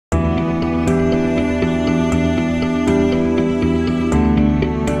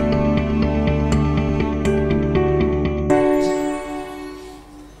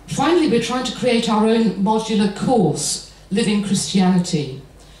we're trying to create our own modular course, Living Christianity,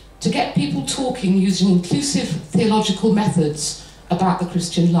 to get people talking using inclusive theological methods about the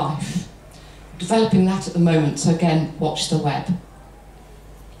Christian life. Developing that at the moment, so again, watch the web.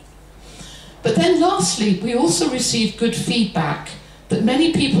 But then lastly, we also received good feedback that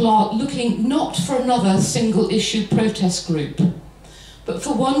many people are looking not for another single issue protest group, but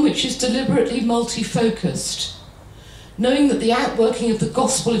for one which is deliberately multi-focused, knowing that the outworking of the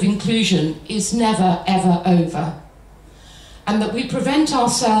gospel of inclusion is never, ever over, and that we prevent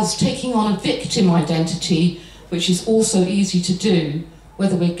ourselves taking on a victim identity, which is also easy to do,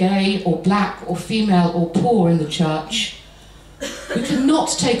 whether we're gay or black or female or poor in the church. We cannot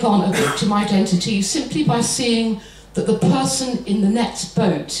take on a victim identity simply by seeing that the person in the next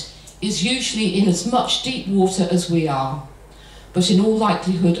boat is usually in as much deep water as we are, but in all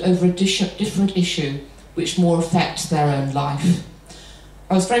likelihood over a different issue which more affects their own life.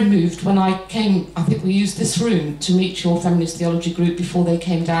 I was very moved when I came, I think we used this room to meet your feminist theology group before they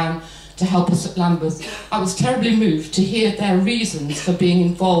came down to help us at Lambeth. I was terribly moved to hear their reasons for being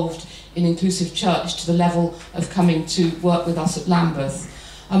involved in inclusive church to the level of coming to work with us at Lambeth.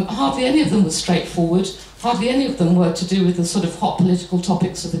 Hardly any of them were straightforward, hardly any of them were to do with the sort of hot political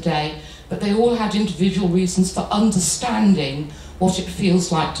topics of the day, but they all had individual reasons for understanding what it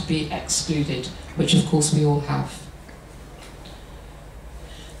feels like to be excluded, which of course we all have.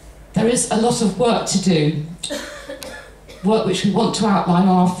 There is a lot of work to do, work which we want to outline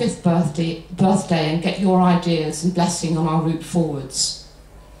on our 5th birthday and get your ideas and blessing on our route forwards.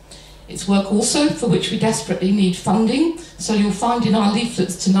 It's work also for which we desperately need funding, so you'll find in our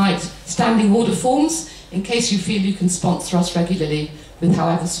leaflets tonight standing order forms in case you feel you can sponsor us regularly with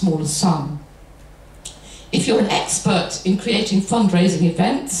however small a sum. If you're an expert in creating fundraising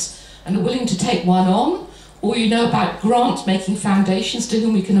events and are willing to take one on, or you know about grant-making foundations to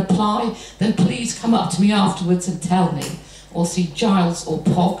whom we can apply, then please come up to me afterwards and tell me, or see Giles or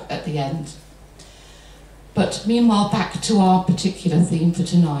Pog at the end. But meanwhile, back to our particular theme for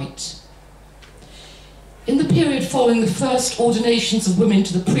tonight. In the period following the first ordinations of women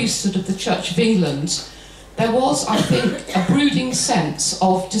to the priesthood of the Church of England, there was, I think, a brooding sense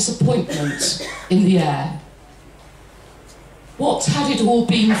of disappointment in the air. What had it all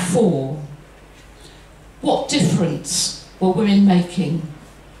been for? What difference were women making?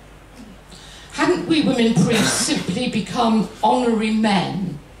 Hadn't we women priests simply become honorary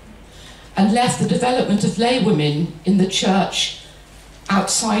men and left the development of lay women in the church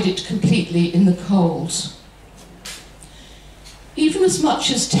outside it completely in the cold? Even as much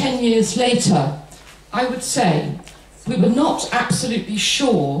as 10 years later, I would say we were not absolutely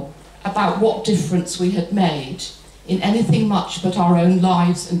sure about what difference we had made in anything much but our own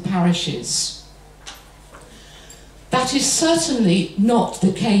lives and parishes. That is certainly not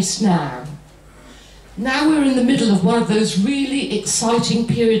the case now. Now we're in the middle of one of those really exciting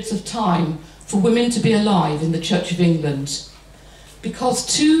periods of time for women to be alive in the Church of England, because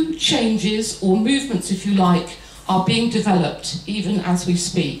two changes, or movements if you like, are being developed even as we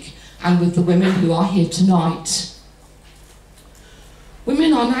speak, and with the women who are here tonight.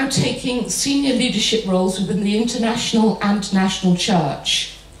 Women are now taking senior leadership roles within the international and national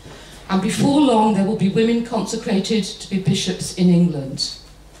church. And before long, there will be women consecrated to be bishops in England.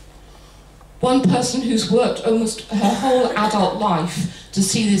 One person who's worked almost her whole adult life to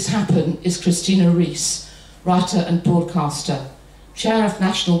see this happen is Christina Rees, writer and broadcaster, chair of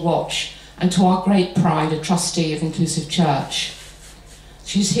National Watch, and to our great pride, a trustee of Inclusive Church.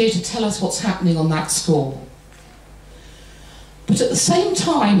 She's here to tell us what's happening on that score. But at the same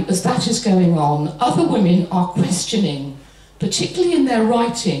time as that is going on, other women are questioning, particularly in their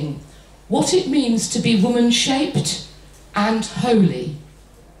writing, what it means to be woman-shaped and holy.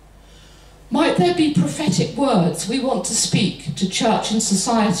 Might there be prophetic words we want to speak to church and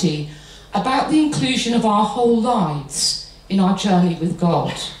society about the inclusion of our whole lives in our journey with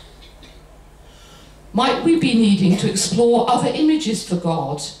God? Might we be needing to explore other images for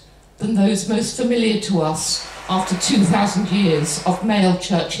God than those most familiar to us after 2,000 years of male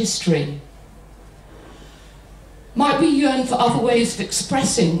church history? Might we yearn for other ways of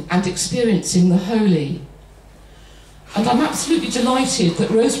expressing and experiencing the holy? And I'm absolutely delighted that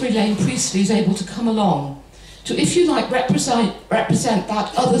Rosemary Lane Priestley is able to come along to, if you like, represent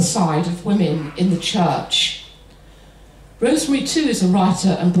that other side of women in the church. Rosemary too is a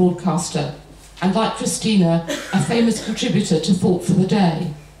writer and broadcaster, and like Christina, a famous contributor to Thought for the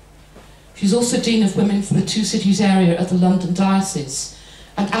Day. She's also Dean of Women for the Two Cities area of the London Diocese,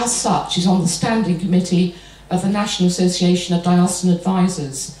 and as such is on the standing committee of the National Association of Diocesan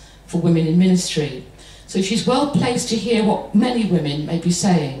Advisors for Women in Ministry. So she's well placed to hear what many women may be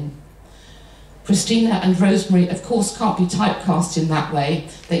saying. Christina and Rosemary, of course, can't be typecast in that way.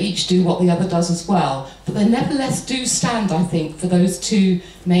 They each do what the other does as well. But they nevertheless do stand, I think, for those two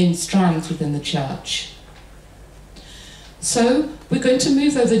main strands within the church. So we're going to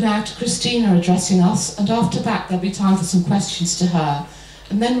move over now to Christina addressing us, and after that there'll be time for some questions to her,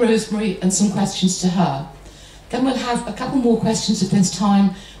 and then Rosemary and some questions to her. Then we'll have a couple more questions if there's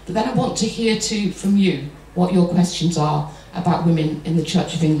time, but then I want to hear too from you what your questions are about women in the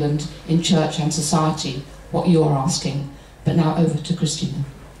Church of England, in church and society, what you're asking. But now over to Christina.